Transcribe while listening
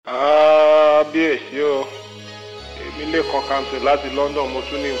kábíyèsí o èmi lè kan kàǹtì láti London mo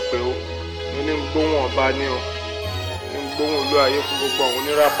tún ní ń pè ó mo ní ń gbóhùn ọba ní o ní ń gbóhùn olú ayé fún gbogbo àwọn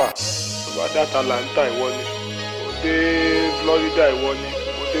oníràpà tó bá dàtà Atlanta ìwọ ni mo dé Florida ìwọ ni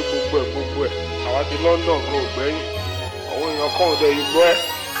mo dé gbogbo ẹ̀ àwa ti London gan ògbẹ́yìn àwọn èèyàn kan ò dẹ̀ yìí gbọ́ ẹ̀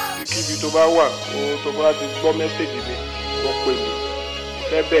kíbi tó bá wà tó bá ti gbọ́ mẹ́sẹ̀gì mi wọ́n pè mí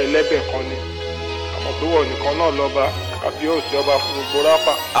ìfẹ́ bẹ́ẹ̀ lẹ́bẹ̀ kan ni àmọ́ pé wọ́n nìkan náà lọ́ba kábíyèsí ọba fún gbogbo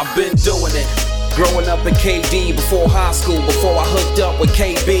rápà. I've been doing it. Growing up in KD, before high school, before I hooked up with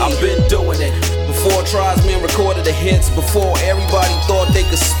KB. I've been doing it. Before Tribesmen recorded the hits, before everybody thought they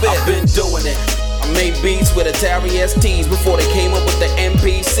could spit. I've been doing it. I made beats with Atari STs before they came up with the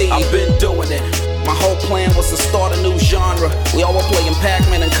MPC. I've been doing it. My whole plan was to start a new genre. We all were playing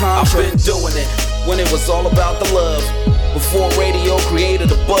Pac-Man and Contra. I've been doing it. When it was all about the love. Before radio created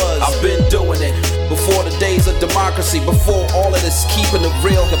a buzz. I've been doing it. Before the days of democracy. Before all of this keeping it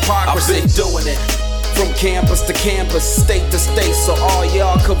real hypocrisy. I've been doing it. From campus to campus, state to state, so all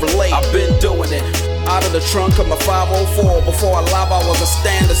y'all could relate. I've been doing it. Out of the trunk of my 504. Before I live, I was a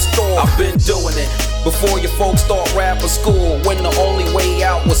standard store. I've been doing it. Before your folks start rapping school, when the only way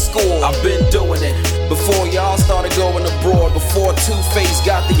out was school. I've been doing it. Before y'all started going abroad, before Two-Face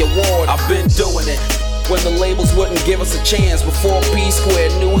got the award. I've been doing it. When the labels wouldn't give us a chance, before P-Square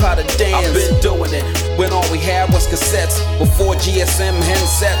knew how to dance. I've been doing it. When all we had was cassettes, before GSM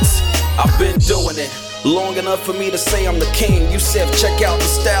handsets. I've been doing it. Long enough for me to say I'm the king. You said check out the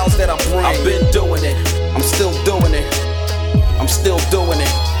styles that I bring. I've been doing it. I'm still doing it. I'm still doing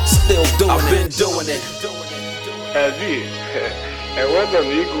it. Still doing it. I've been doing it. Aziz, well done,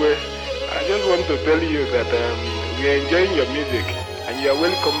 Igwe. I just want to tell you that we are enjoying your music and you are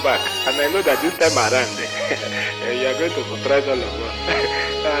welcome back. And I know that this time around you are going to surprise all of us.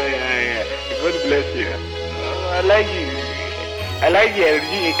 God bless you. I like you. I like your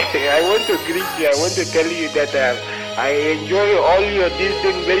energy. I want to greet you. I want to tell you that I enjoy all your this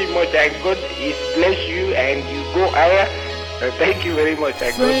thing very much. And God is bless you and you go higher. Thank you very much.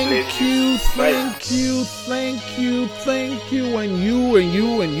 And God bless you. Thank you. And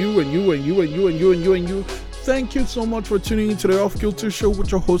you. Thank you so much for tuning into the Off Kilter Show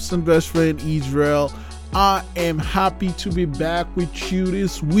with your host and best friend Israel. I am happy to be back with you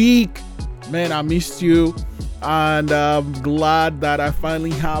this week. Man, I missed you. And I'm glad that I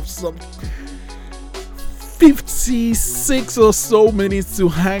finally have some 56 or so minutes to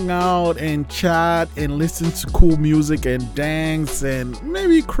hang out and chat and listen to cool music and dance and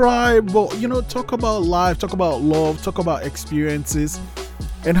maybe cry, but talk about life, talk about love, talk about experiences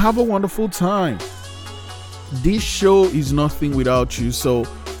and have a wonderful time. This show is nothing without you, so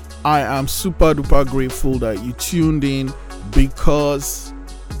I am super duper grateful that you tuned in because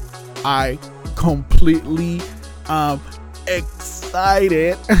I completely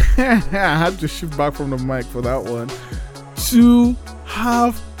excited. I had to shift back from the mic for that one to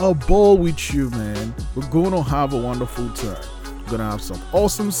have a ball with you, man. We're gonna have a wonderful time. We're gonna have some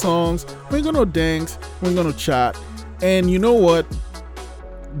awesome songs. We're gonna dance. We're gonna chat. And you know what?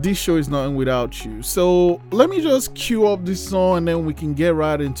 This show is nothing without you. So let me just cue up this song and then we can get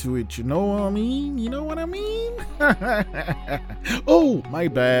right into it. You know what I mean? Oh, my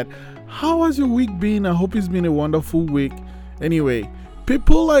bad. How has your week been? I hope it's been a wonderful week. Anyway,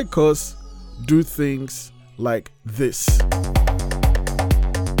 people like us do things like this.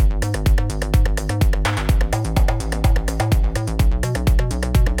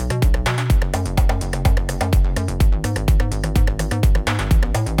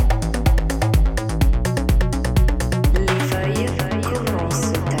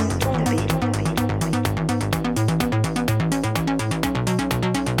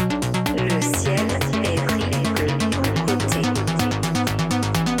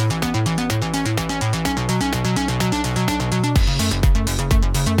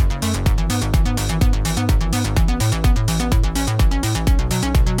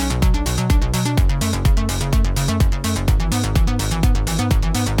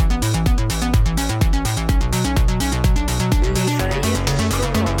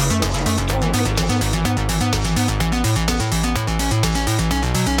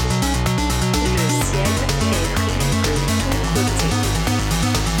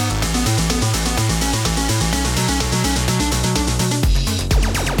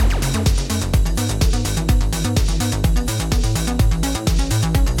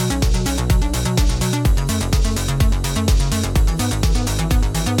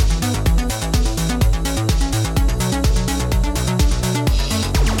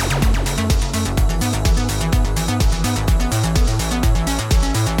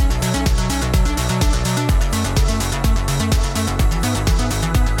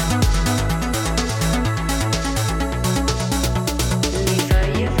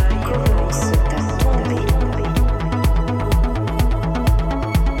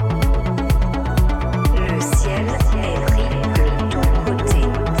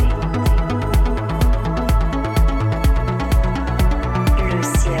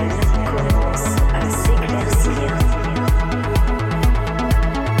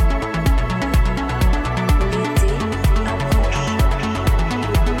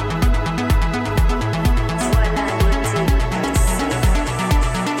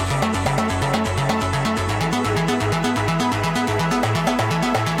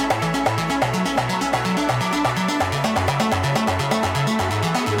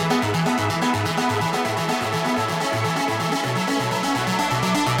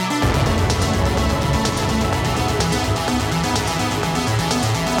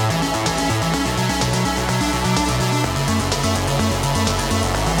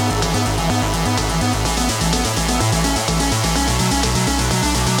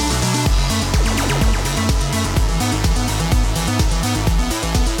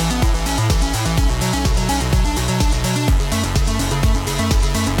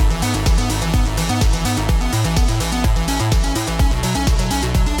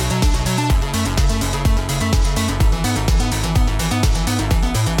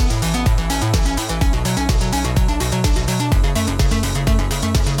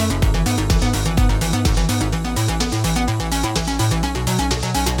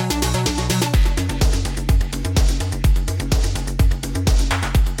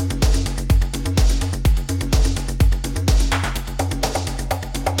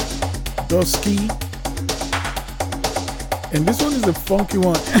 Dusky. And this one is a funky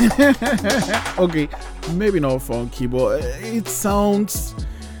one. Okay, maybe not funky, but it sounds.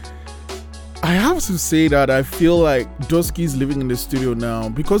 I have to say that I feel like Dusky is living in the studio now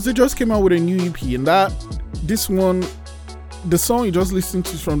because they just came out with a new EP, and this one, the song you just listened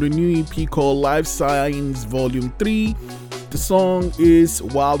to is from the new EP called Life Science Volume 3. The song is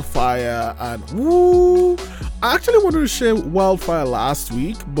Wildfire, and woo! I actually wanted to share Wildfire last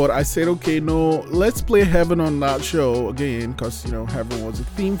week, but I said, okay, no, let's play Heaven on that show again, because, Heaven was a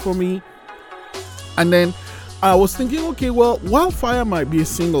theme for me. And then I was thinking, okay, well, Wildfire might be a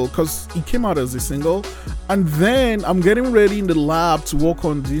single, because it came out as a single. And then I'm getting ready in the lab to work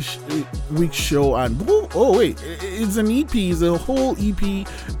on this week's show, and oh wait, it's an EP, it's a whole EP.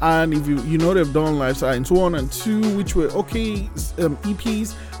 And if you know they've done Life Science 1 and 2, which were okay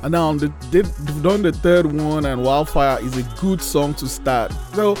EPs, and now they've done the third one, and Wildfire is a good song to start.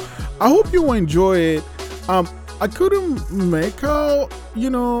 So I hope you enjoy it. I couldn't make out,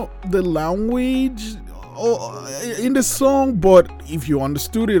 the language in the song, but if you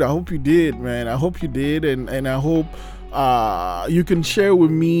understood it, I hope you did, man. I hope you did, and I hope you can share with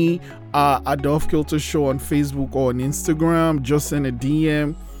me at the Off Kilter Show on Facebook or on Instagram. Just send a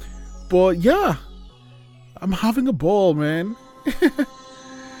DM. But yeah, I'm having a ball, man.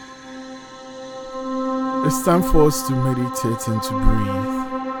 It's time for us to meditate and to breathe.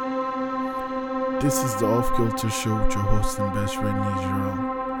 This is the Off Kilter Show with your host and best friend Israel.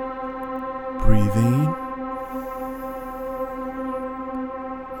 Breathe in.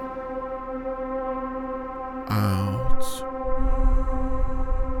 Out.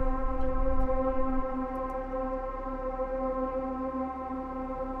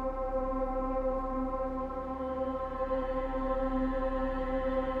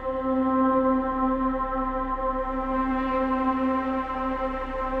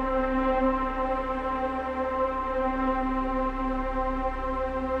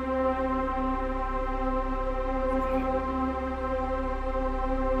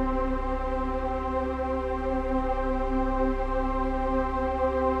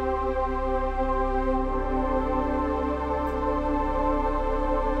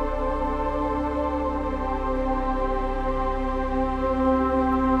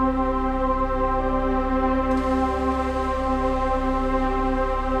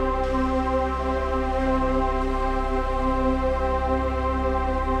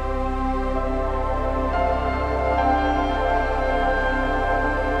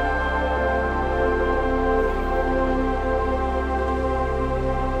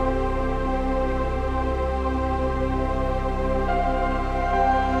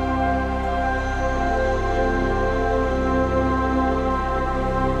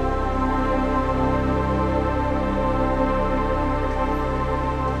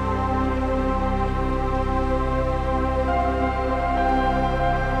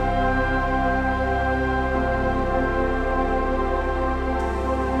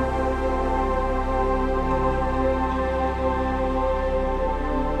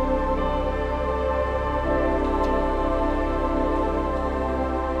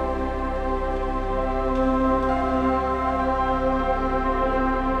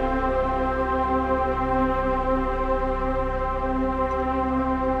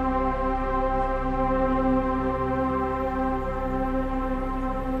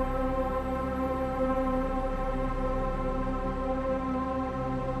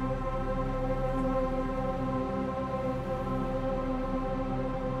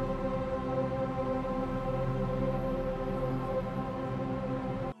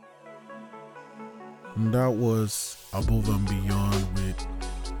 And that was Above and Beyond with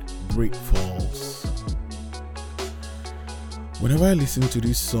Great Falls. Whenever I listen to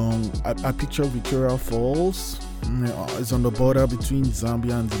this song, I picture Victoria Falls. It's on the border between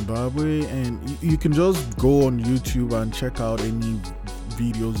Zambia and Zimbabwe, and you can just go on YouTube and check out any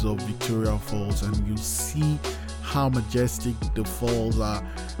videos of Victoria Falls, and you'll see how majestic the falls are.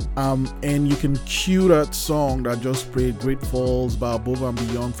 And you can cue that song that just played, Great Falls by Above and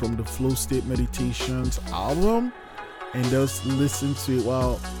Beyond, from the Flow State Meditations album, and just listen to it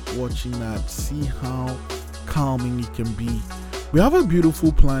while watching that. See how calming it can be. We have a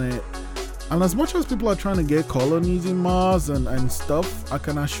beautiful planet, and as much as people are trying to get colonies in Mars and stuff, I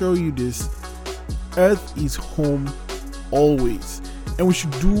can assure you this: Earth is home always, and we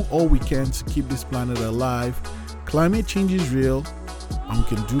should do all we can to keep this planet alive. Climate change is real, and we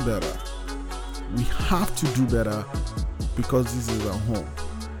can do better. We have to do better because this is our home.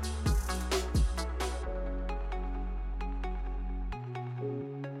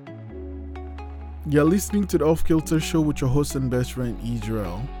 You're listening to the Off Kilter Show with your host and best friend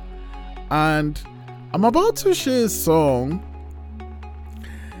Israel. And I'm about to share a song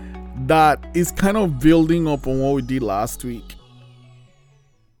that is kind of building up on what we did last week.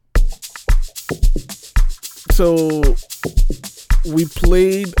 So we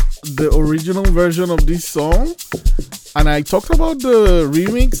played the original version of this song, and I talked about the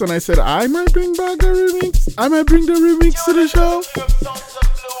remix, and I said I might bring back the remix. I might bring the remix to the show.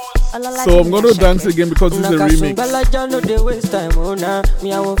 So I'm gonna dance again because it's a remix.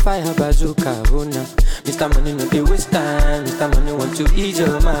 Mr. Money no dey waste time. Mr. Money want to ease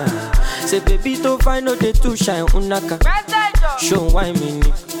your mind. Say baby to find no dey too shine unaka. Show why me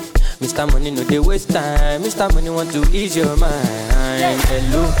need. Mr. Money no dey waste time. Mr. Money want to ease your mind.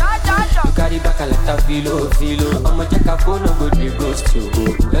 Hello, you carry back a lot of filo. I'ma check a phone no go dey ghost you.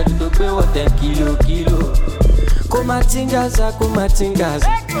 Ready to pay what 10 kilo. Kumatingaza,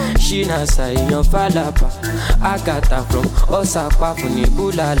 Shina sayon falapa. Agata from Osapa funi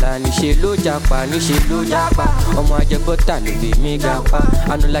bulala. Nishe lo japa. Omo ajebota lo be mi gapa.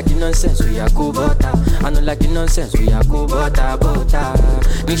 I no like the nonsense we a go bota.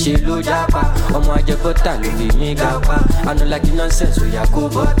 Nishe lo japa. Omo ajebota lo be mi gapa. I no like the nonsense we a go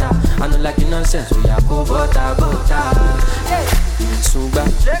bota.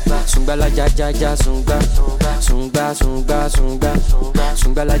 Sunga la ja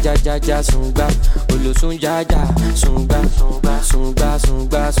sunga la ja sunga olo sunga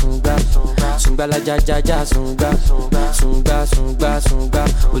la ja sunga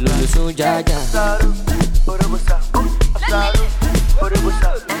olo sunga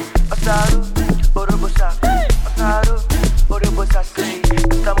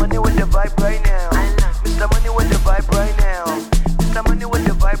Mr. Money with the vibe right now. Mr. Money with the vibe right now. Mr. Money with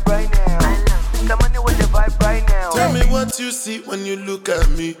the vibe right now. Mr. Money with the vibe right now. Tell me what you see when you look at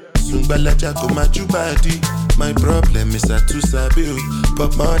me. Sungbalaja go my body. My problem is I too sabi o.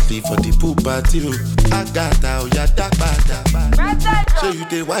 Pop Marley for the pool party o. Agata oya dakbada. Show you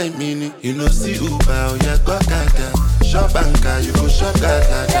the wine mini. You know see Uber oya gbọ́kada. Shop banker you go shop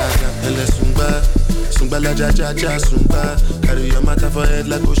gada. Ele Sungbalaja sungba. Carry your matter for head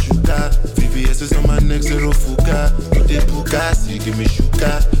like Oshuka. VVS is on my neck, zero fuka. You dey bugasi, give me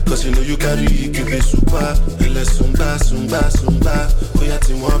shuka. Cause you know you carry, give me super. Ele sungba. Oya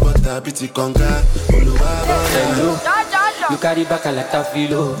ti mo bota biti konga. Oluwa hello, you carry back a lot of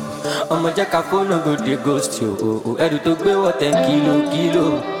filo. Omo jẹ́ ká phone no go dey ghost you. Ẹrù tó gbé wọ 10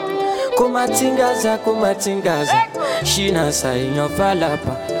 kilo. Kumatingaza. Shina sayon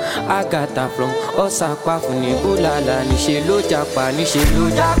falapa. Agata from Osapa funi bulala. Nishe lo japa.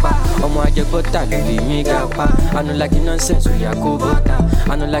 Omo ajebota lo be mi gapa. I no like the nonsense we a go bota.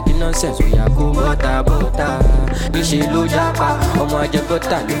 Nishe lo japa. Omo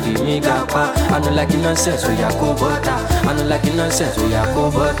ajebota lo be mi gapa. I no like the nonsense we a go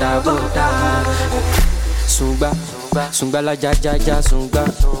bota. Sunga la ja sunga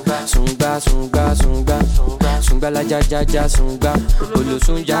la ja sunga olo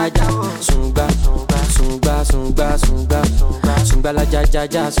sunga la ja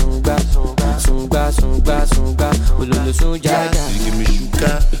sunga olo sunga give me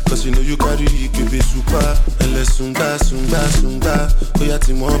shuka, cause you know you carry, give me super. Ele sunga. Oya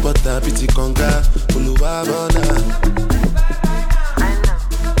ti mo bota biti konga. Oluwa bona.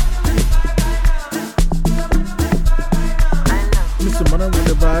 Mr. Money with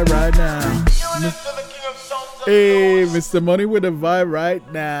the vibe right now. Hey, Mr. Money with the vibe right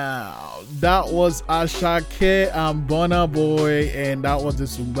now. That was Ashake and Burna Boy, and that was the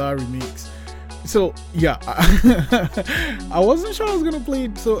Sumba remix. So yeah, I wasn't sure I was gonna play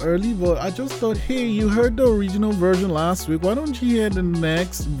it so early, but I just thought, hey, you heard the original version last week. Why don't you hear the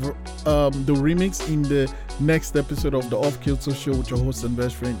the remix in the next episode of the Off Kilter Show with your host and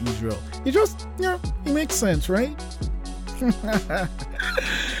best friend Israel? It just, it makes sense, right?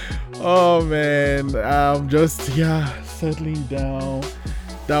 Oh man, I'm just settling down.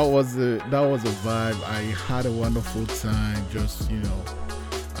 That was a vibe. I had a wonderful time, just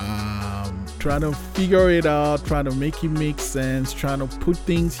trying to figure it out, trying to make it make sense, trying to put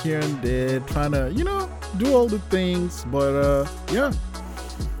things here and there, trying to do all the things, but it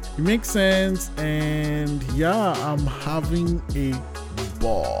makes sense, and I'm having a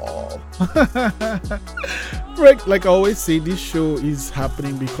ball. Right, like I always say, this show is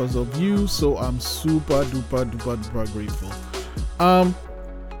happening because of you, so I'm super duper grateful.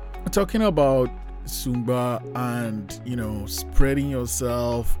 Talking about Sumba and spreading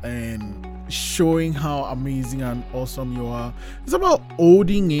yourself and showing how amazing and awesome you are. It's about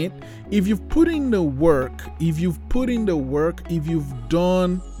holding it. If you've put in the work, if you've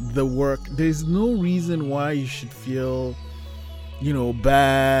done the work, there's no reason why you should feel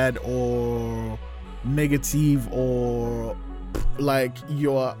bad or negative or like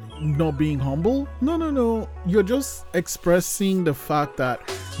you're not being humble. No. You're just expressing the fact that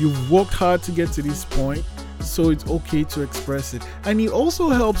you've worked hard to get to this point, so it's okay to express it. And it also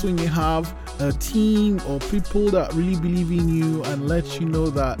helps when you have a team or people that really believe in you and let you know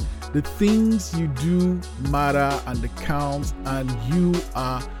that the things you do matter and they count and you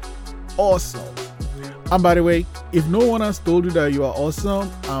are awesome. And by the way, if no one has told you that you are awesome,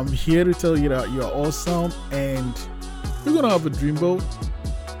 I'm here to tell you that you are awesome and you're gonna have a dreamboat.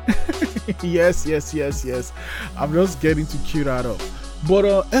 Yes. I'm just getting to cue that up. But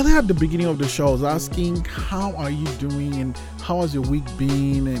earlier at the beginning of the show, I was asking, how are you doing and how has your week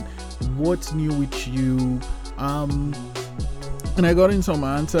been and what's new with you? And I got in some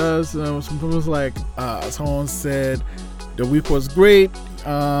answers. Some people was like, someone said the week was great.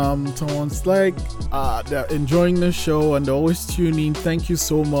 Someone's like, they're enjoying the show and they're always tuning. Thank you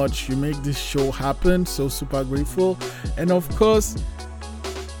so much. You make this show happen. So super grateful. And of course,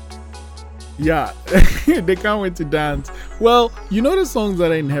 yeah, they can't wait to dance. Well, the songs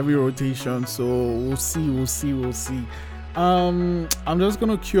that are in heavy rotation, so we'll see. I'm just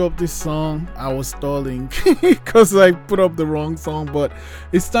gonna cue up this song. I was stalling because I put up the wrong song, but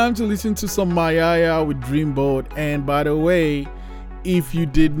it's time to listen to some Mayaya with Dreamboat. And by the way, if you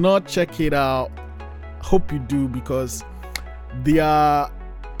did not check it out, hope you do, because their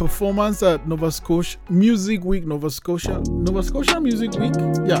performance at Nova Scotia Music Week, Nova Scotia Music Week,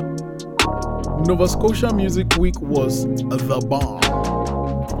 yeah. Nova Scotia Music Week was the bomb.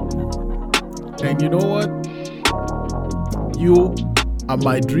 And you know what? You are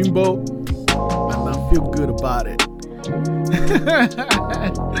my dreamboat, and I feel good about it.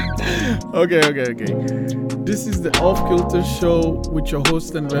 Okay. This is the Off Kilter Show with your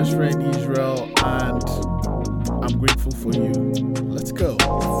host and best friend Israel, and I'm grateful for you. Let's go.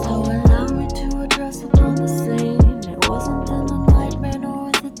 So allow me to address upon the scene. It wasn't in a nightmare, nor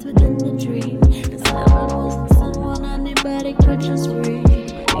was it within the dream. This never wasn't someone anybody could just read.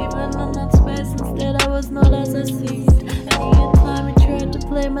 Even in that space, instead I was not as I seemed. Any time he tried to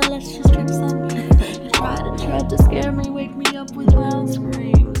play malicious tricks on me, he tried to scare me, wake me up with wild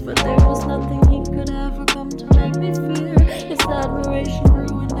screams. But there was nothing he could ever come to make me fear. His admiration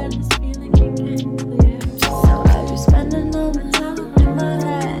grew and then his feeling became clear. So I be spending all the time in my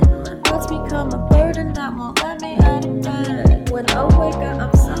head. My thoughts become a burden that won't let me out of bed. When I wake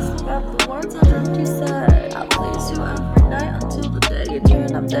up, obsessed about the words I left you said. I'll please you every night until the day you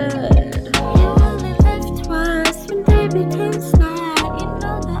turn up dead. You only live twice. When they became snide, you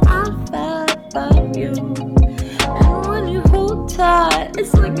know that I'll fight by you. And when you hold tight,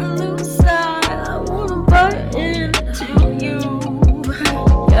 it's like a loose side. I wanna bite into you.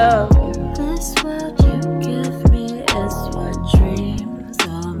 Yo. This world you give me is what dreams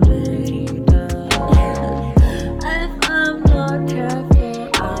are made of. If I'm not careful,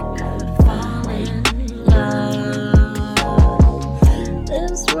 I could fall in love.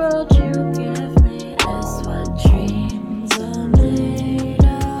 This world you give me is what dreams are made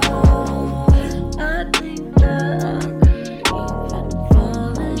of. I think that I could even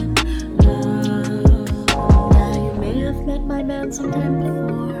fall in love. Now you may have met my man sometime before.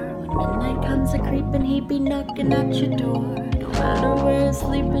 When midnight comes a creeping, he be knocking at your door. No matter where you're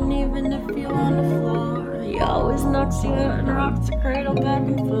sleeping, even if you're on the floor, he always knocks you out and rocks the cradle back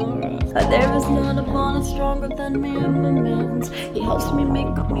and forth. There is not a bond stronger than me and my man's. He helps me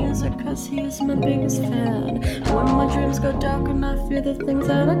make up music cause he is my biggest fan. And when my dreams go dark and I fear the things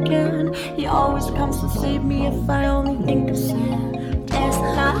that I can, he always comes to save me if I only think of sand. There's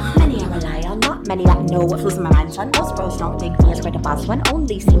not many I rely on, not many that know what flows in my mind, son. Most bros don't take me as quite a boss one,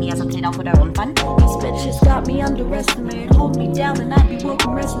 only see me as a played off with their own fun. These bitches got me underestimated, hold me down and I be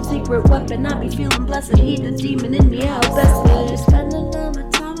woken, resting secret weapon. I be feeling blessed, he the demon in me, I'll best it. Spending all my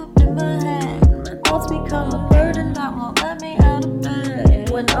time up in my head, my thoughts become a burden that won't let me out of bed.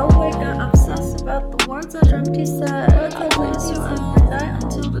 When I wake up, obsessed about the words I dreamt he said. I please you every night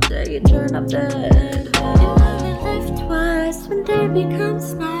until the day you turn up dead. You only live twice. When day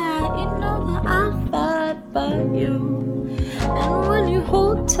becomes night, you know that I'll fight by you. And when you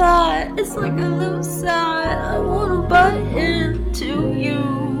hold tight, it's like a loose side. I wanna bite into you.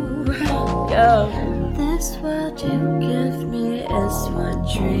 Yo. This world you give me is what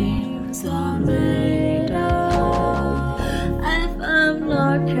dreams are made of. If I'm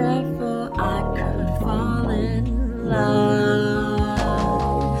not careful, I could fall in love.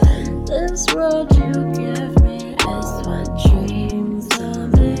 This world you give me is what dreams are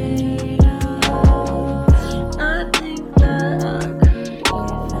made of. I think that I could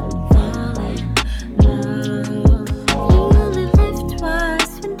even fall in love. You only live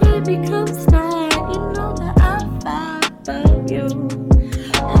it becomes night, you know that I fight for you.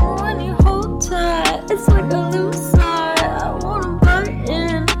 And when you hold tight, it's like a loose side. I wanna burn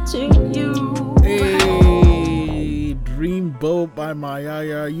into you. Hey, Dreamboat by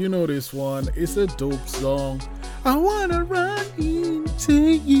Mayaya. You know this one. It's a dope song. I wanna run into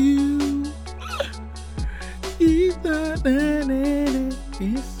you. These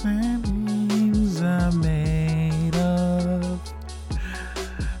dreams are made of.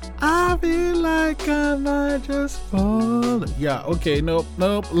 I feel like I might just fall. Yeah, okay, nope.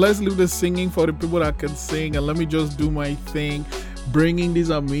 Let's leave the singing for the people that can sing, and let me just do my thing, bringing these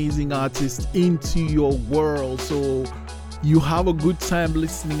amazing artists into your world. So you have a good time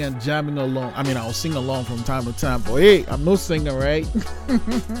listening and jamming along. I mean, I'll sing along from time to time, but hey, I'm no singer, right?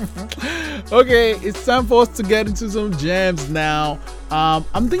 Okay, it's time for us to get into some jams now.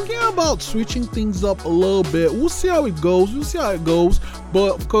 I'm thinking about switching things up a little bit. We'll see how it goes.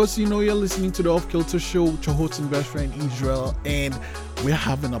 But of course, you know you're listening to the Off Kilter Show with your host and best friend Israel, and we're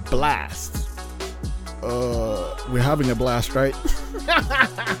having a blast. We're having a blast, right?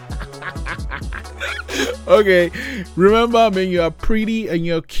 Okay, remember, I mean, you are pretty and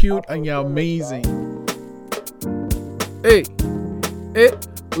you're cute and you're amazing. Hey,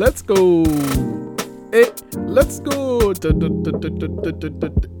 let's go. Let's go.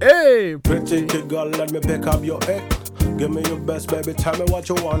 Hey, pretty kid girl, let me pick up your egg. Give me your best, baby, tell me what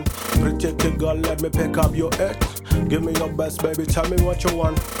you want. Pretty kid girl, let me pick up your egg. Give me your best, baby, tell me what you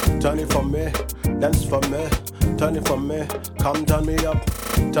want. Turn it for me, dance for me. Turn it for me, come turn me up.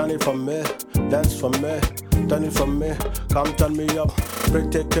 Turn it for me, dance for me. Turn it for me, come turn me up.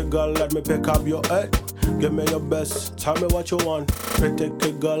 Pretty kid girl, let me pick up your egg. Give me your best, tell me what you want. Pretty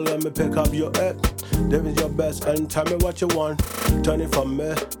kid girl, let me pick up your egg. Give me your best and tell me what you want. Turn it for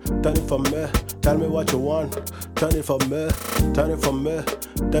me, turn it for me. Tell me what you want. Turn it for me, turn it for me.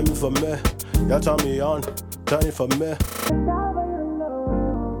 Tell me for me, you turn me on. Turn it for me.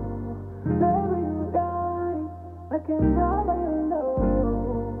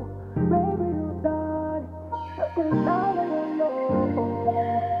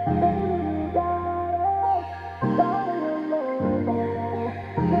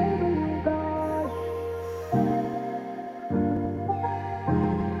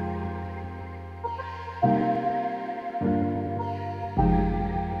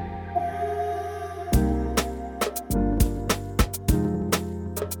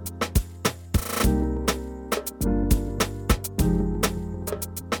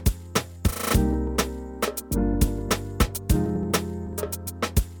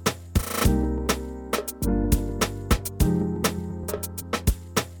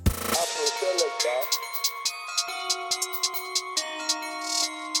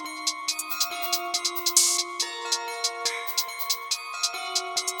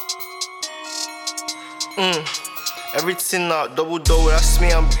 Everything out, double, that's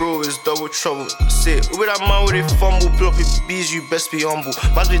me and bro, it's double trouble. Say, with that man with a fumble, pull up with bees, you best be humble.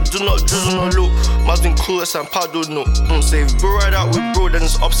 Man's been do not drizzle no low, man's been clueless and paddle no. Say, if bro ride out with bro, then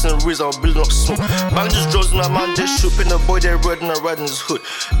it's ups and rays, I'll build up smoke. Bang just draws in my man, they shoot, pin the boy, they red and I ride in his hood.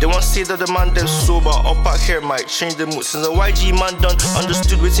 They want to say that the man, them sober, up back here might change the mood. Since the YG man done,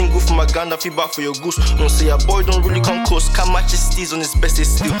 understood waiting good for my gun, feedback for your goose. Say, your boy don't really come close, can't match his steez on his best, they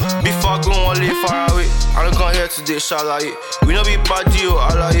steal. Before I go on, lay far away, I don't come here today, shall I? We know be bad deal,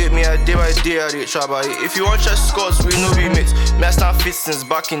 I like it, me I day by day I did try by it. If you want your scores, we know we mix. Me I stand fit since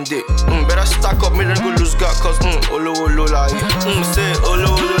back in day. Better stack up, me don't go lose God, cause olo like it. Say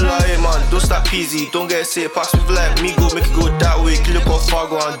olo like man, don't stop easy, don't get sick. Pass me like me go, make it go that way. Kill up on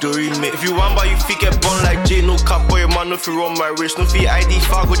Fargo and Dory, mate. If you want by you feet get born like J, no cap boy, man, no fi run my race. No fi ID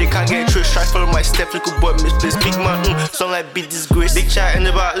Fargo, they can't get trick. Try follow my steps, little boy misplace. Big man, sound like big disgrace. Big chat in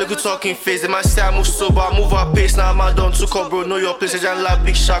the back, look at talking face. They might say I move sober, move up pace. Now man done took up, bro, know your place. I like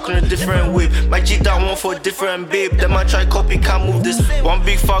big shark on a different wave. My G that one for a different babe. Then I try copy, can't move this. One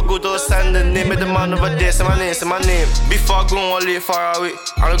big Fargo, don't sign the name of the man over there. Say my name. Before I go on, lay far away.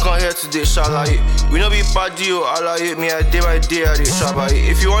 I don't come here today, shall I? We know be bad deal, I like it. Me I day by day, I did try by it.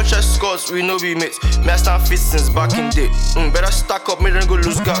 If you want your scores, we know we mates. Me I stand fit since back in day. Better stack up, me don't go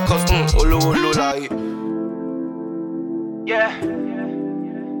lose God, cause olo like it. Yeah.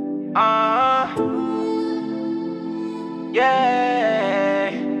 Yeah.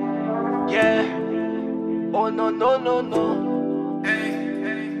 Oh no.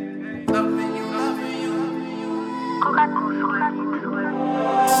 Hey. Loving you.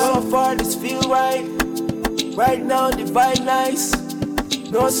 So far this feel right. Right now the vibe nice.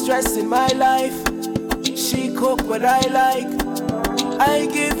 No stress in my life. She cook what I like. I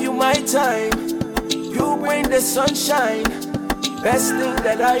give you my time. You bring the sunshine. Best thing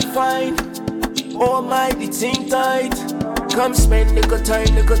that I find. Oh my, the thing tight. Come spend little time,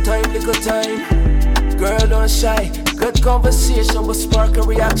 little time, little time. Girl, don't shy. Good conversation will spark a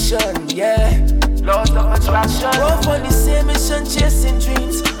reaction. Yeah. Laws of attraction. Both on the same mission, chasing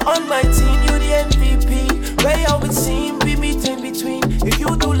dreams. On my team, you the MVP. Where you would seem, we meet in between. If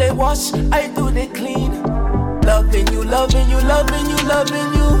you do the wash, I do the clean. Loving you, loving you, loving you,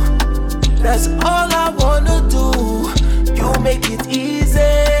 loving you. That's all I wanna do. You make it easy.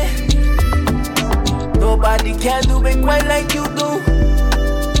 Nobody can do it quite like you do.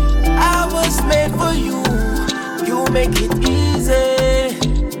 I was made for you. You make it easy.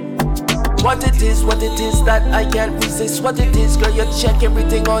 What it is that I can't resist. What it is, girl, you check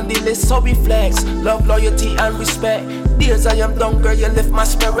everything on the list. So we flex, love, loyalty, and respect. Days I am down, girl, you lift my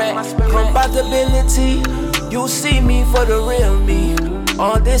spirit. Compatibility, you see me for the real me.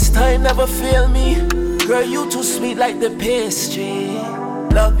 All this time never fail me. Girl, you too sweet like the pastry.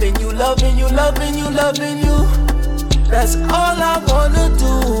 Loving you, loving you, loving you, loving you. That's all I wanna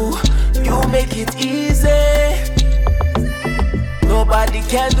do. You make it easy. Nobody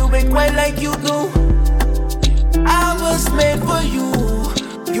can do it quite like you do. I was made for you.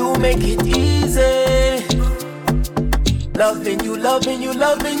 You make it easy. Loving you, loving you,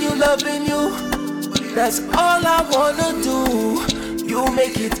 loving you, loving you. That's all I wanna do. You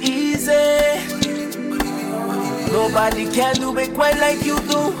make it easy. Nobody can do it quite like you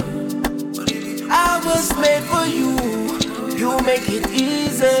do. I was made for you. You make it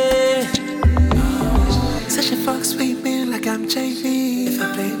easy. Such a fucks with me like I'm JV. If I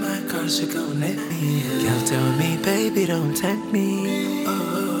play my cards, you gon' let me. Girl, tell me, baby, don't tempt me. Oh,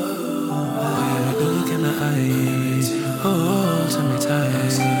 you look in my eyes. Oh, tell me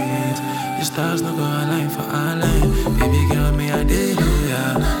tight. Your stars no go align for our line. Baby, girl, me I did you,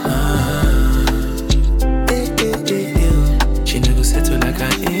 yeah. She never settle like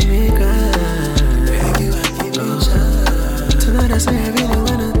an immigrant. Beg you, I give you a chance. Tonight I say I really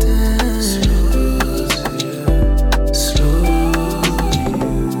wanna dance. Slow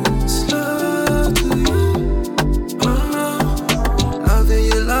to you. Oh, loving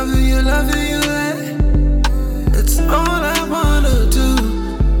you, loving you, loving you. That's all I wanna do.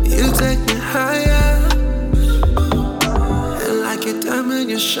 You take me higher. And like a diamond,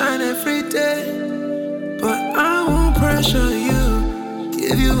 you shine every day. But I won't pressure you,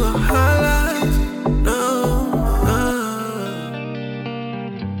 give you a high life, no,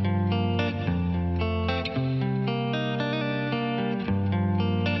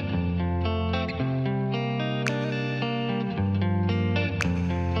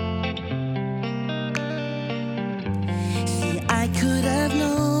 See, I could have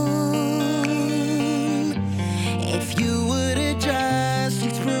known if you would have just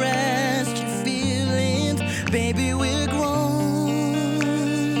expressed your feelings. Baby, we're grown.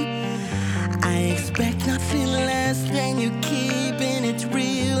 I expect nothing less than you keeping it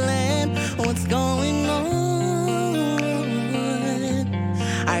real and what's going on.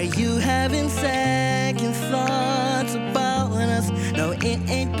 Are you having second thoughts about us? No, it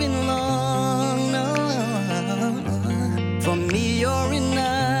ain't been long, no. For me, you're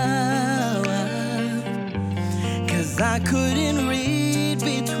enough. 'Cause I couldn't read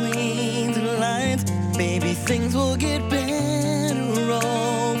between the lines. Maybe things will get better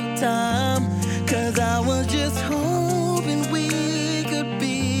over time. 'Cause I was just hoping we could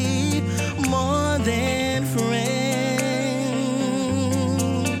be more than friends.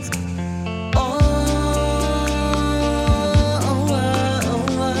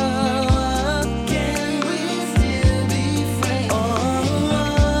 Can we still be friends?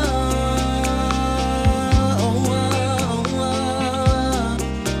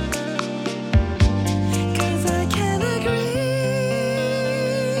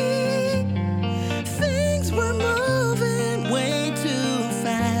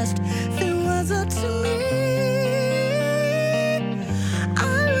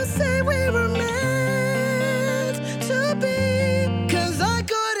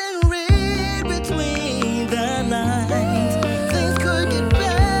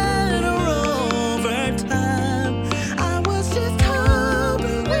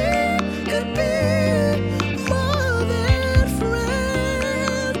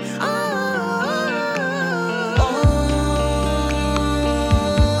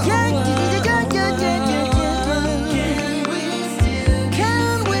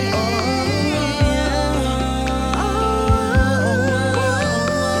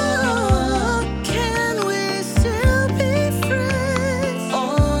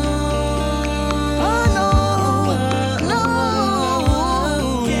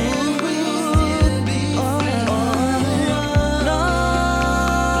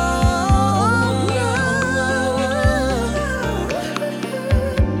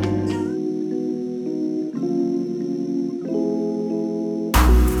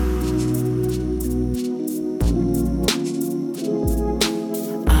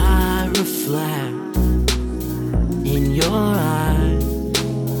 reflect in your eyes,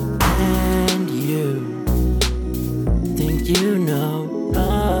 and you think you know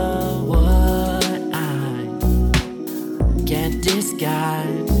what I can't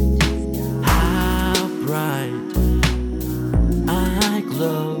disguise. How bright I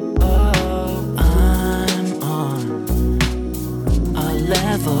glow. I'm on a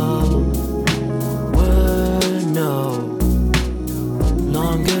level we're no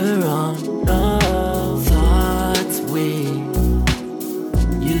longer on. Thoughts we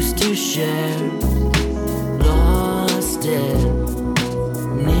used to share, lost in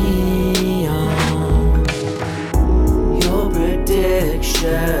neon. Your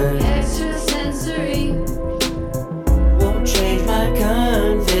prediction, extrasensory, won't change my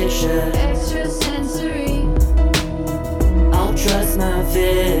conviction. Extrasensory, I'll trust my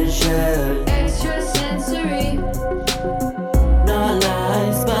vision. extrasensory, Not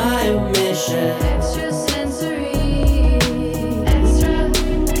lies by omission. extrasensory,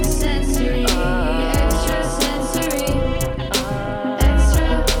 extrasensory, extrasensory,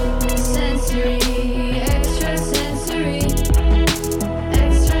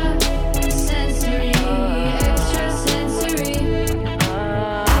 extrasensory, extrasensory,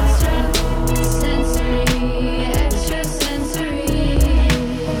 extrasensory, extrasensory,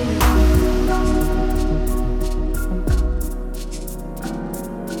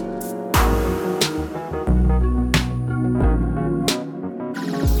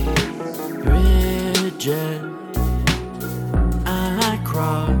 Bridges I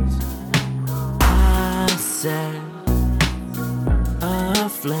cross, I set a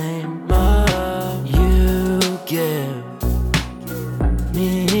flame up. You give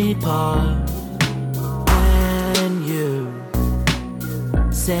me pause when you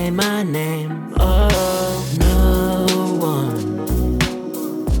say my name. Oh, no one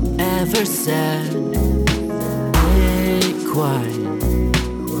ever said it quite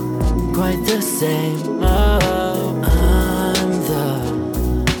the same. Oh, I'm the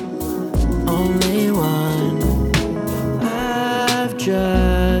only one. I've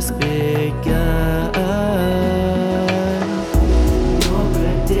just begun. Your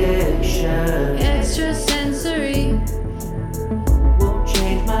prediction, extrasensory, won't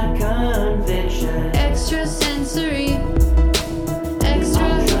change my conviction. extrasensory,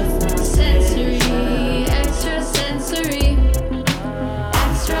 extrasensory, extrasensory,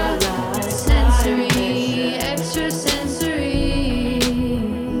 extrasensory, extrasensory.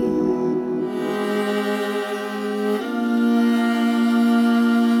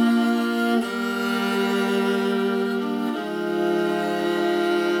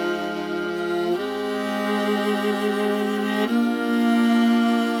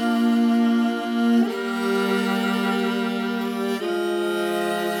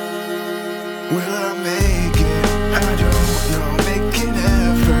 Will I make it? I don't know. Make an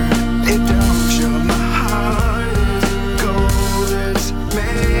effort. It don't show my heart is gold. It's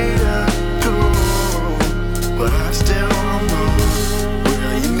made of gold. But I still want more.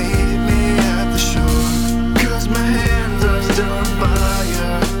 Will you meet me at the shore? 'Cause my hands are still on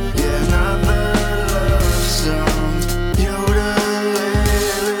fire. Yeah, another love song. Yodeling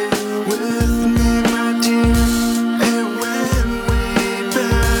with me, my dear. And when we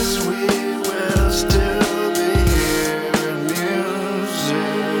pass, we will still be hearing music.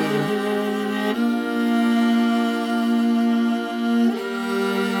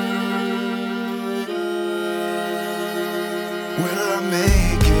 Will I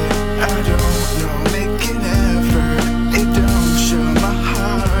make it? I don't know. Make an effort. It don't show my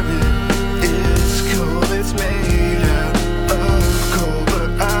heart. It is cold. It's made out of cold, but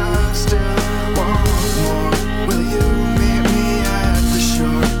I still want more. Will you meet me at the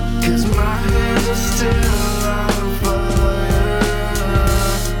shore? 'Cause my hands are still on fire.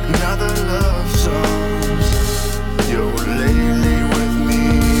 Another love songs. You're lately with me,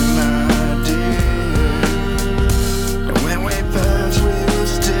 my dear. And when we pass, we will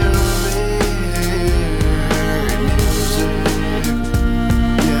still be hearing music.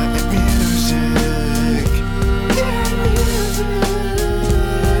 Yeah, music. Yeah, music.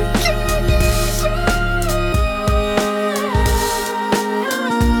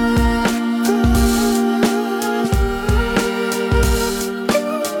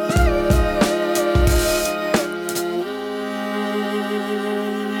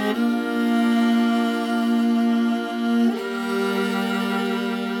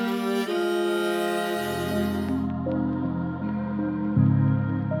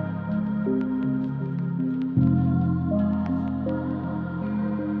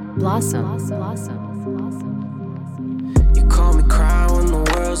 Blossom. You call me cry when the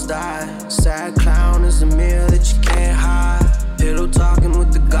world's died.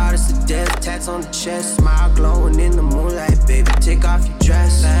 on the chest, smile glowing in the moonlight, baby. Take off your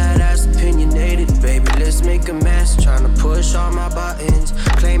dress, badass opinionated, baby. Let's make a mess, tryna push all my buttons.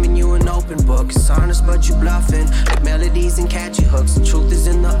 Claiming you an open book, it's honest but you bluffing. Like melodies and catchy hooks, the truth is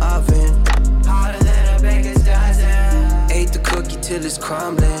in the oven. Harder than a baker's dozen. Ate the cookie till it's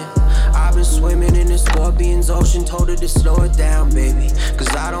crumbling. I've been swimming in the Scorpion's ocean, told her to slow it down, baby. Cause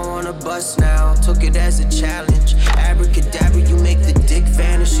I don't wanna bust now, took it as a challenge. Abracadabra, you make the dick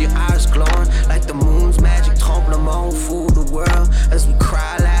vanish. Your eyes glowing like the moon's magic. Tremblement, fool the world as we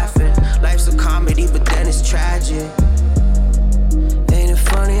cry laughing. Life's a comedy, but then it's tragic. Ain't it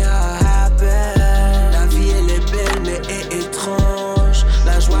funny how it happened? La vie elle est belle mais est étrange.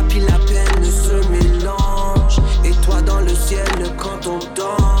 La joie puis la peine ne se mélangent. Et toi dans le ciel quand on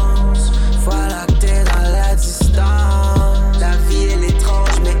danse, voilà que t'es dans la distance. La vie elle est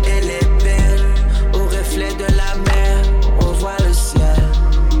étrange mais elle est belle. Au reflet de la mer, on voit le ciel.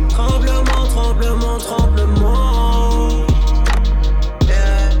 Tremblement, tremblement, tremblement.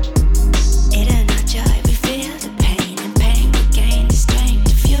 Yeah. In a nutshell, we feel the pain, and pain we gain the strength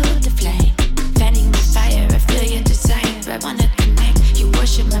to fuel the flame. Fanning my fire, I feel your desire. I wanna connect. You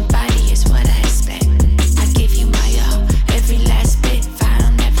worship my body, is what I expect. I give you my all, every last bit. If I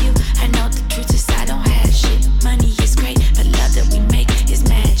don't have you, I know the truth is I don't have shit. Money is great, but love that we make is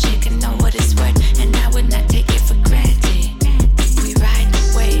magic. I know what it's worth, and I would not take it for granted. We ride the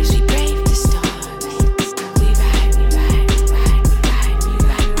waves, we brave the storms. We ride, we ride, we ride, we ride, we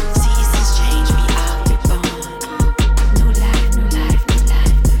ride. Seasons change, we are reborn. New life, new life, new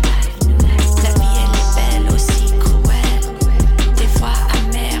life, new life, new life. La vie elle est belle, aussi cruelle. Des fois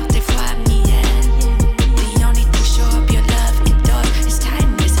amère, des fois miel. We only too sure of your love endures. It's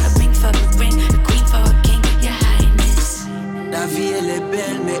timeless, a ring for a ring, a queen for a king, your highness. La vie elle est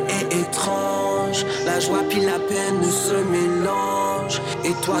belle mais est étrange. La joie puis la peine ne se mélangent.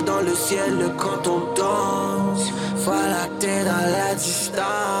 Et toi dans le ciel quand on danse, voilà que t'es dans la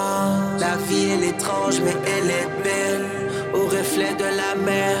distance. La vie elle est étrange mais elle est belle. Au reflet de la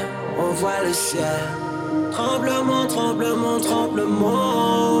mer, on voit le ciel. Tremblement, tremblement,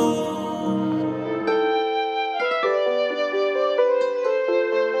 tremblement.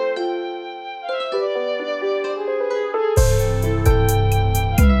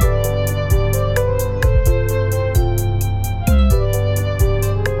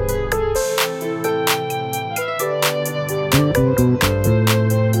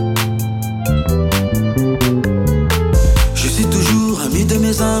 Je suis toujours ami de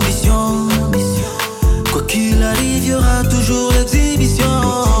mes ambitions. Quoi qu'il arrive, y aura toujours l'exhibition.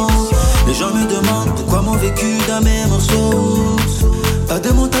 Les gens me demandent pourquoi mon vécu dans mes morceaux. Pas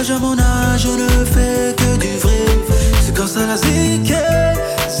de montage à mon âge, je ne fais que du vrai. C'est quand ça la zique,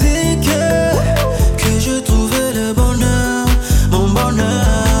 que je trouvais le bonheur, mon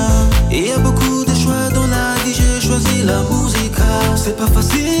bonheur. Et y a beaucoup de choix dans la vie, j'ai choisi la musique. C'est pas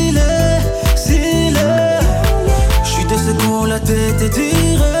facile, je suis de ceux qui ont la tête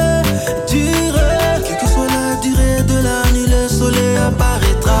dure. Quelle que soit la durée de la nuit, le soleil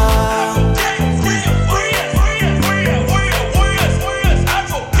apparaîtra.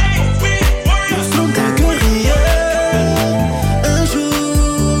 Nous sommes des guerriers. Un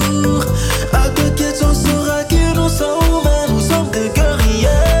jour, à deux quêtes, on saura qui nous sommes. Nous sommes des guerriers.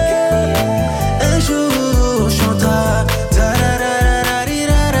 Un jour, on chantera.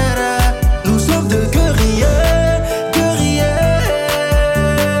 Nous sommes des guerriers.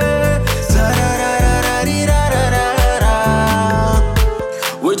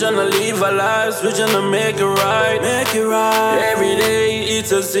 We're tryna live our lives, we're tryna make it right. Every day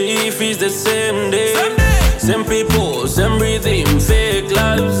it's as if it's the same day. Same people, same breathing, fake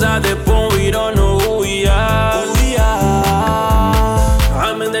lives at the point we don't know who we are.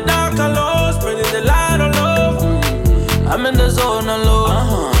 I'm in the dark alone, spreading the light of love. I'm in the zone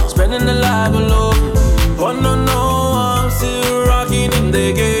alone, spreading the light of love. Oh no no, I'm still rocking in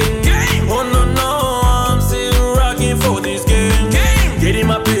the game. Oh no no, I'm still rocking for this game. Getting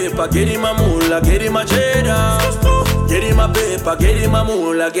my paper, getting my moolah, getting my cheddar. Getting my paper, getting my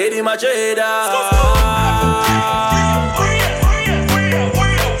moolah, getting my cheddar.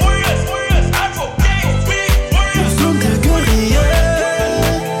 Nous sommes des guerriers.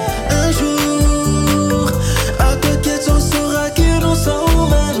 Un jour, à deux quêtes, on saura qui nous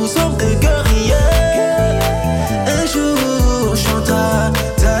sommes. Nous sommes des guerriers. Un jour, on chantera.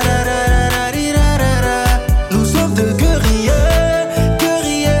 Nous sommes des guerriers.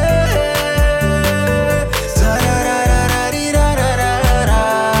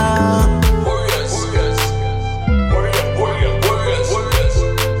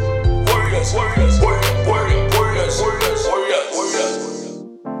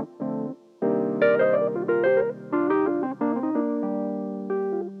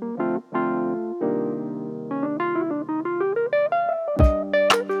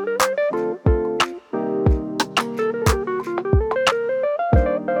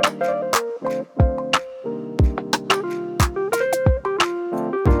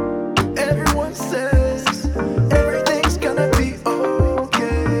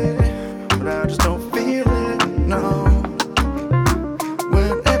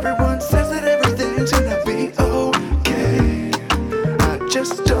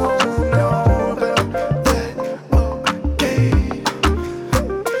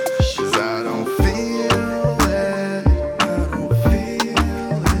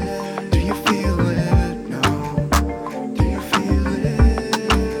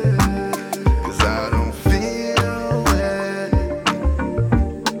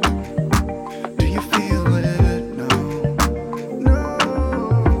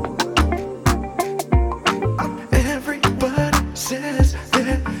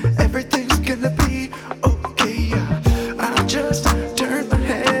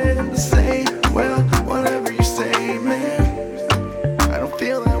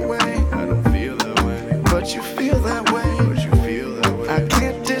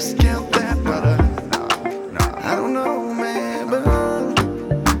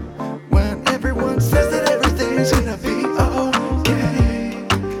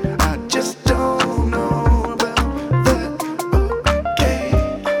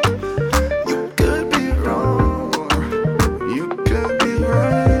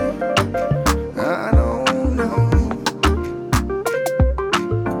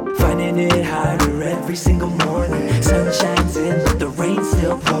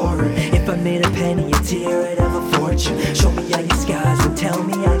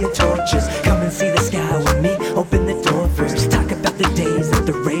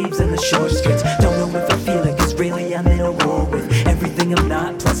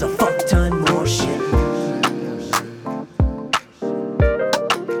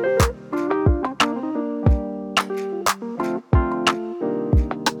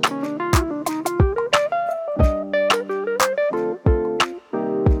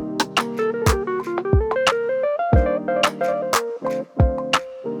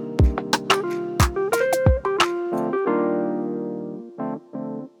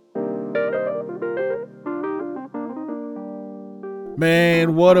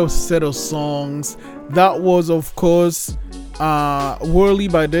 Man, what a set of songs. That was, of course, Whirly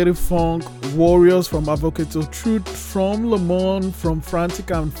by Dirty Funk, Warriors from Advocate of Truth, From Lemon from Frantic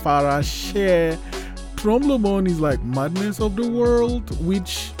and Farah Share. From Lemon is like Madness of the World,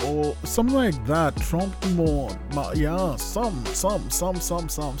 which, or something like that. Trump Lemon. Yeah, some.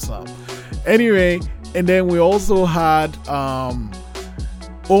 Anyway, and then we also had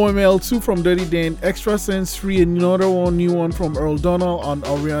OML2 from Dirty Dan, Extra Sensory, another new one from Earl Donald and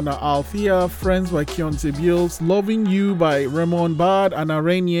Oriana Althea, Friends by Keontae Bills, Loving You by Raymond Bad, Anna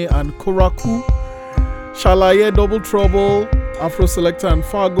Rainier and Koraku, Shalaye Double Trouble, Afro Selector and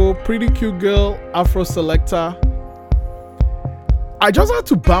Fargo, Pretty Cute Girl, Afro Selector. I just had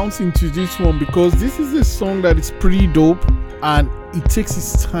to bounce into this one because this is a song that is pretty dope and it takes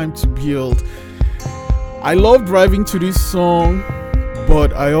its time to build. I love driving to this song,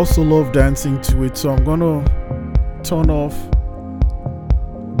 but I also love dancing to it, so I'm gonna turn off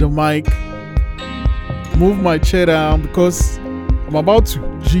the mic, move my chair down because I'm about to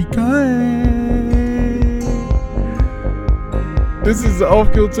Jika. This is the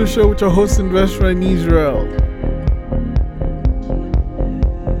Off Kilter Show with your host and best friend Israel.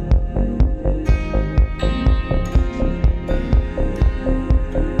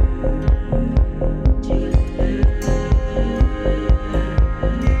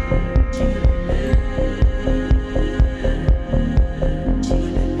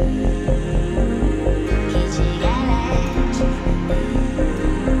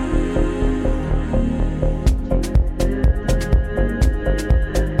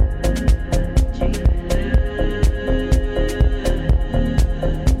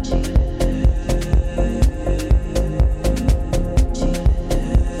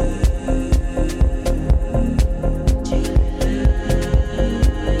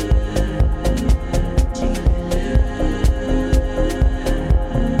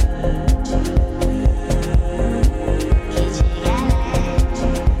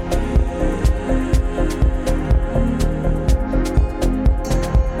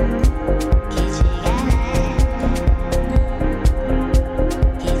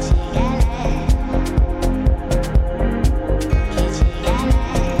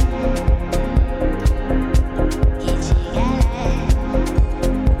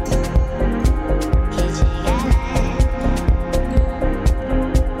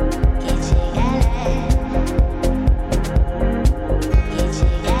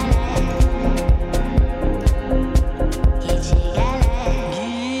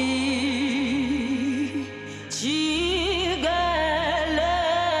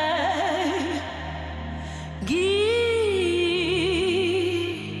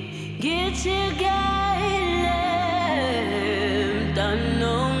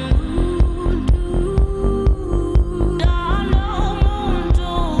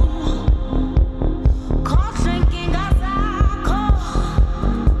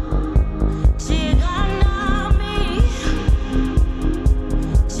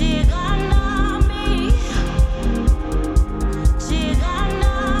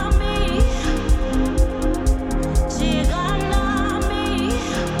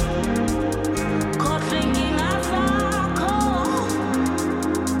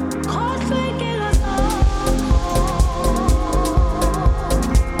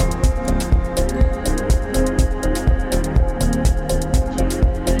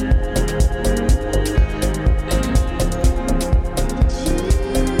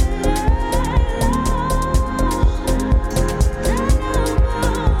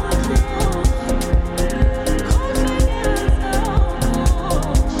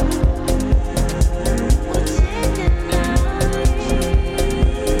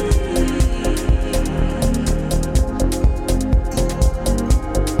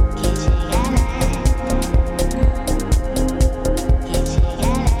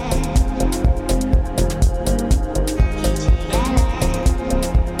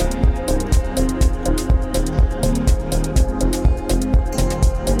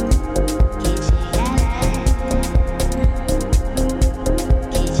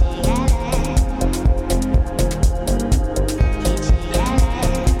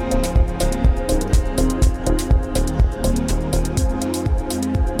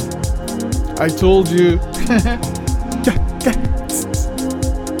 I told you.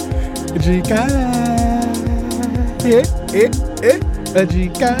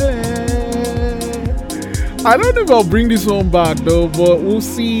 I don't know if I'll bring this one back though, but we'll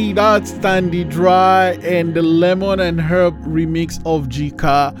see. That's Standy Dry and the Lemon and Herb remix of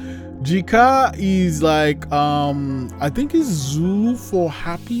Jika. Jika is like I think it's Zulu for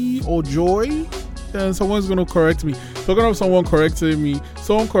happy or joy. and someone's going to correct me. Talking of someone correcting me,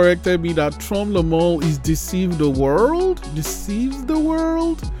 someone corrected me that Trom Lamol is deceives the world.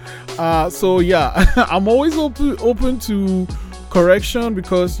 So yeah, I'm always open to correction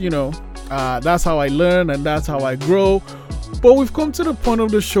because, you know, that's how I learn and that's how I grow. But we've come to the point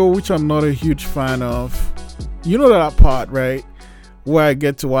of the show which I'm not a huge fan of. You know that part, right? Where I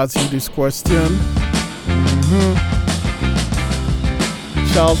get to ask you this question.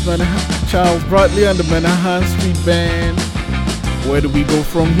 Charles Bradley and the Menahan Street Band. Where do we go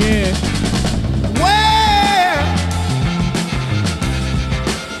from here? Where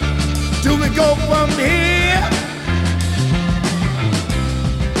do we go from here?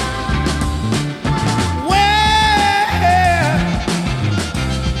 Where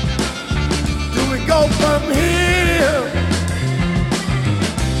do we go from here?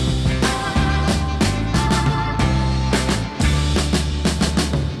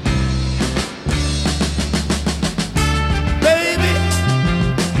 Baby,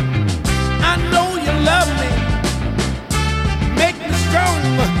 I know you love me. Make me strong.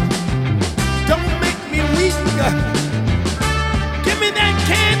 Don't make me weak. Give me that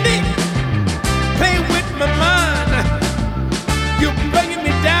candy. Play with my mind. You're bringing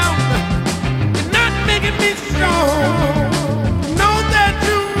me down. You're not making me strong. Know that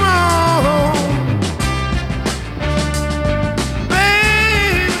you're wrong.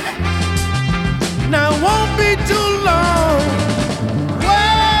 Baby, now it won't be too long.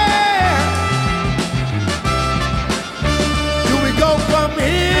 Where do we go from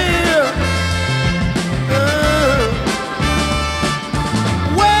here?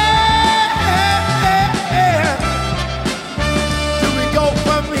 Where do we go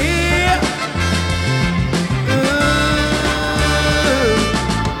from here?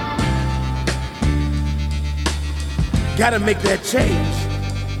 Gotta make that change.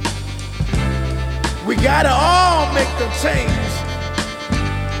 We gotta all make the change.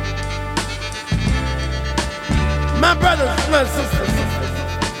 My brothers, my sisters,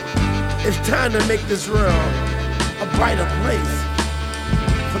 it's time to make this world a brighter place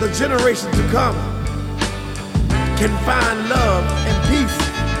for the generation to come. Can find love and peace,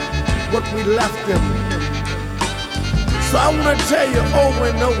 what we left them. So I want to tell you over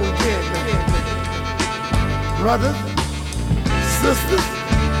and over again, brothers, sisters,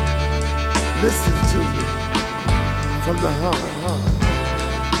 listen to me from the heart.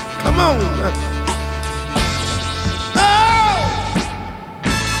 Come on.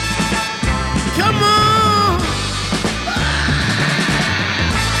 Come on!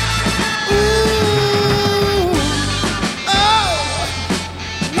 Ooh! Oh!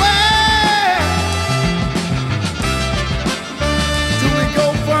 Where do we go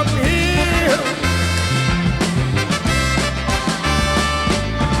from here?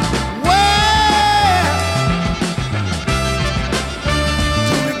 Where do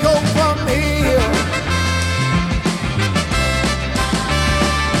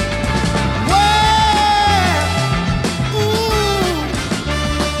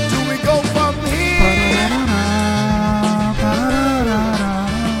we go from here?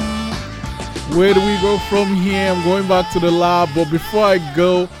 Where do we go from here? I'm going back to the lab, but before I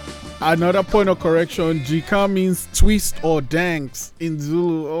go, another point of correction. Jika means twist or dance in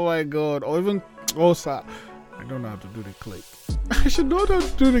Zulu. Oh my god. Or even Osa. I don't know how to do the click. I should know how to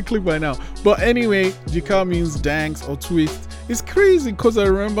do the click by now. But anyway, Jika means dance or twist. It's crazy because I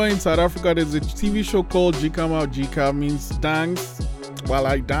remember in South Africa there's a TV show called Jika Mau Jika, means dance while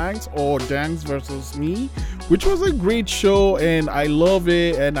I dance, or dance versus me, which was a great show and I love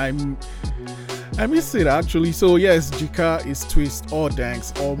it and I miss it actually. So yes, Jika is twist or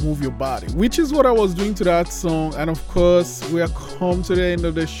dance or move your body, which is what I was doing to that song. And of course, we are come to the end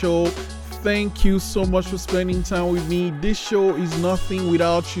of the show. Thank you so much for spending time with me. This show is nothing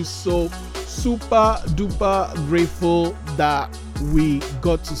without you. So super duper grateful that we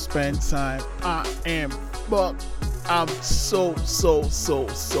got to spend time. I'm so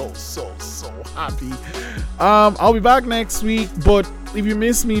happy. I'll be back next week, but if you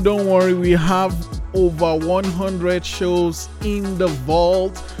miss me, don't worry. We have over 100 shows in the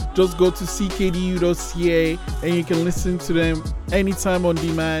vault. Just go to ckdu.ca and you can listen to them anytime on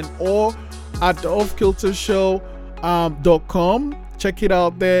demand or at the offkiltershow.com. Check it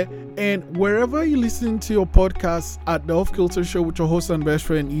out there. And wherever you listen to your podcast at the Off Kilter Show with your host and best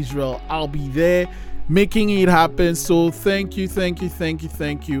friend Israel, I'll be there making it happen. So thank you.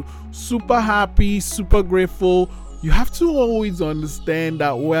 Super happy, super grateful. You have to always understand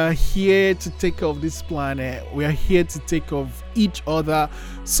that we're here to take care of this planet. We're here to take care of each other.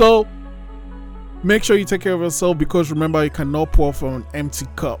 So make sure you take care of yourself, because remember, you cannot pour from an empty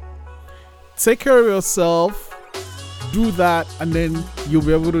cup. take care of yourself. Do that, and then you'll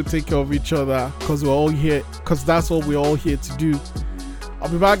be able to take care of each other, because we're all here, because that's what we're all here to do. I'll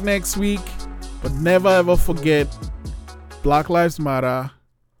be back next week, but never ever forget, Black Lives Matter.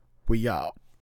 We out.